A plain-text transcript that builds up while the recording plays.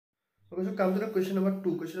Okay, so come to the question number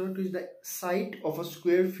 2. Question number 2 is the side of a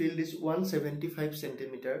square field is 175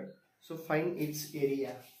 centimeter. So find its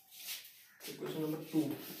area. So question number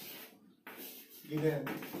 2. Given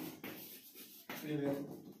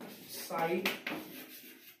side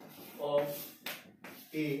of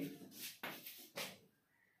a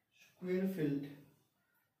square field.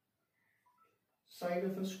 Side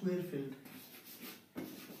of a square field.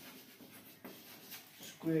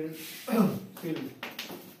 Square field.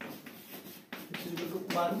 Which is equal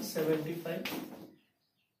to 175.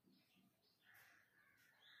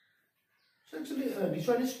 So actually this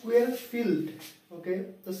one is square field. Okay,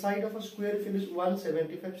 the side of a square field is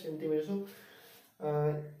 175 centimeters. So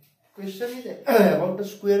question is about the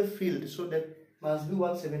square field. So that must be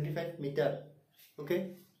 175 meter.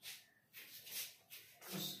 Okay.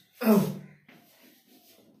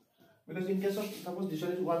 Because in case of suppose this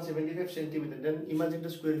one is 175 centimeter, then imagine the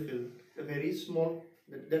square field, a very small,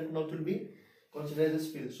 that not will be considered as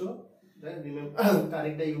field. So then remember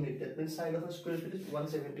correct the unit. That means side of a square field is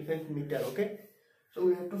 175 meter. Okay. So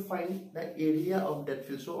we have to find the area of that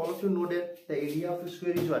field. So all of you know that the area of a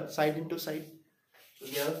square is what? Side into side. So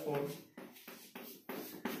therefore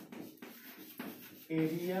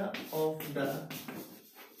area of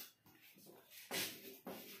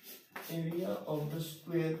the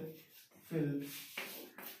square field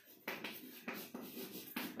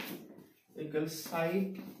equals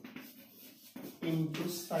side into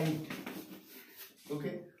side.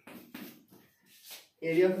 Okay,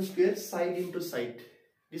 area of a square, side into side.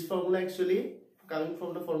 This formula actually coming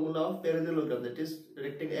from the formula of parallelogram, that is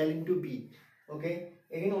rectangle L into B. Okay,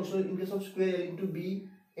 again also in case of square L into B,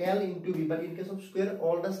 L into B, but in case of square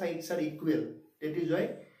all the sides are equal. That is why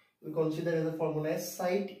we consider as a formula as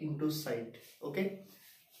side into side. Okay,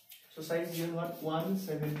 so side is given what?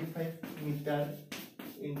 175 meter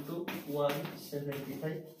into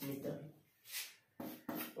 175 meter.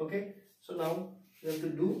 Okay, so now we have to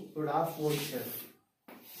do rough work here.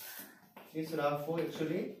 This rough work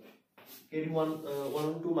actually carry 1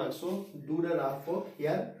 or 2 marks. So do the rough work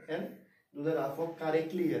here and do the rough work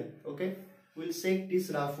correctly here. Okay, we will check this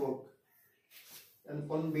rough work, and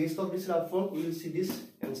on base of this rough work we will see this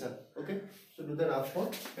answer. Okay, so do the rough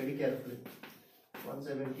work very carefully.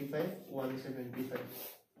 175, 175.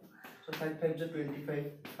 So 5 5 is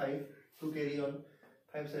 25, 5 2 carry on.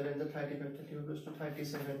 5 7 is 35, 35 goes to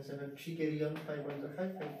 37, 7 3 carry on. 5 1 is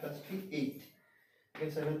 5, 5 plus 3 8.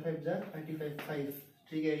 Again 7 5 is 35, 5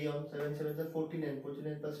 3 carry on. 7 7 is 49,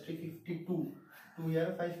 49 plus 3 52. 2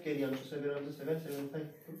 here 5 carry on. So 7 1 is 7, 7 5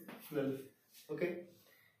 12. Okay,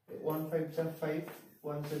 1 5 is 5,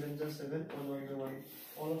 1 7 is 7, 1 1 is 1.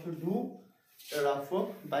 All of you do the rough work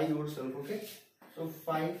by yourself. Okay, so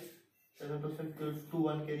 5 7 plus 5 12, 2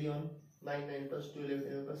 1 carry on. 9 9 plus 2 11,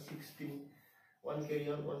 11 plus 16. 1 carry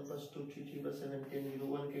on, 1 plus 2 3 3 plus 7 10 0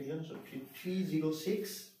 1 carry on. So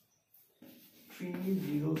 306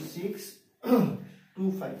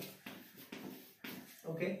 25.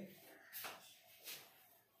 Okay,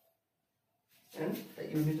 and the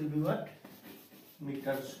unit will be what?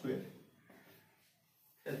 Meter square.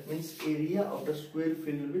 That means area of the square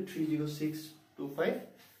field will be 30625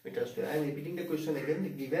 meter square. I am repeating the question again. The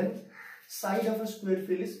given side of a square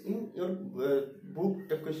field is in your book.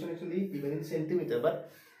 The question actually given in centimeter,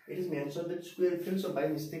 but it is mentioned that square field. So by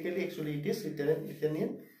mistakenly actually it is written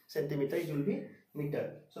in centimeter. It will be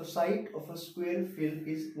meter. So side of a square field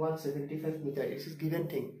is 175 meter. It is given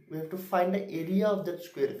thing. We have to find the area of that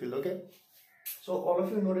square field. Okay. So all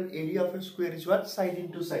of you know that area of a square is what? Side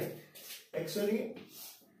into side. Actually,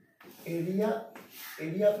 area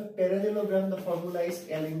of a parallelogram, the formula is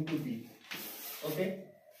L into B. Okay.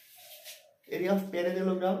 Area of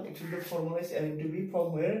parallelogram, actually the formula is L into B.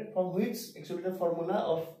 From where? From which actually the formula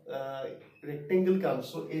of rectangle comes.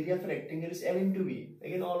 So area of rectangle is L into B.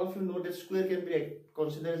 Again, all of you know that square can be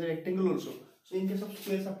considered as a rectangle also. So in case of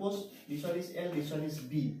square, suppose this one is L, this one is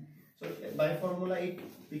B. So by formula it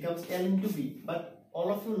becomes L into B. But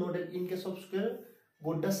all of you know that in case of square,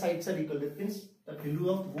 both the sides are equal. That means the value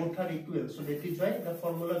of both are equal. So that is why the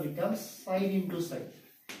formula becomes side into side.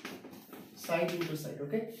 Side into side.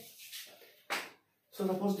 Okay. So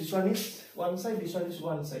suppose this one is one side, this one is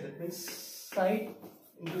one side. That means side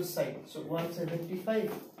into side. So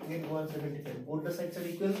 175 again 175. Both the sides are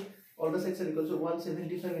equal. All the sides are equal. So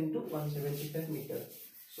 175 into 175 meter.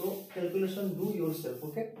 So calculation do yourself.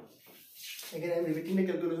 Okay. Again I am repeating the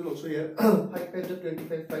calculation also here. 5 5 is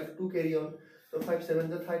 25, 5 2 carry on. So 5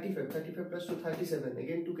 7 is 35, 35 plus 2 37.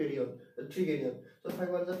 Again 2 carry on. 3 carry on. So 5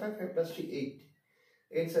 1 is 5, 5 plus 3 8.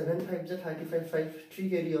 8 7 5 is 35, 5 3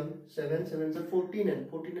 carry on, 7 7 is 49,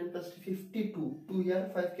 49 plus 52, 2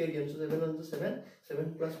 here, 5 carry on, so 7 1 is 7,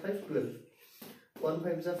 7 plus 5 12, 1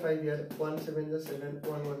 5 is 5 here, 1 7 is 7,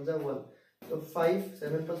 1 1 is 1. So 5,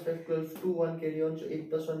 7 plus 5 12, 2 1 carry on, so 8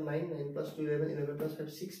 plus 1 9, 9 plus 2 11, 11 plus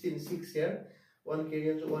 5 16, 6 here, 1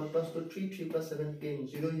 carry on, so 1 plus 2 3, 3 plus 7 10,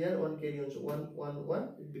 0 here, 1 carry on, so 1 1 1,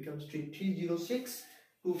 it becomes 3 3 0 6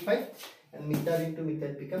 2 5, and meter into meter,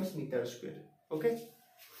 it becomes meter square. Okay.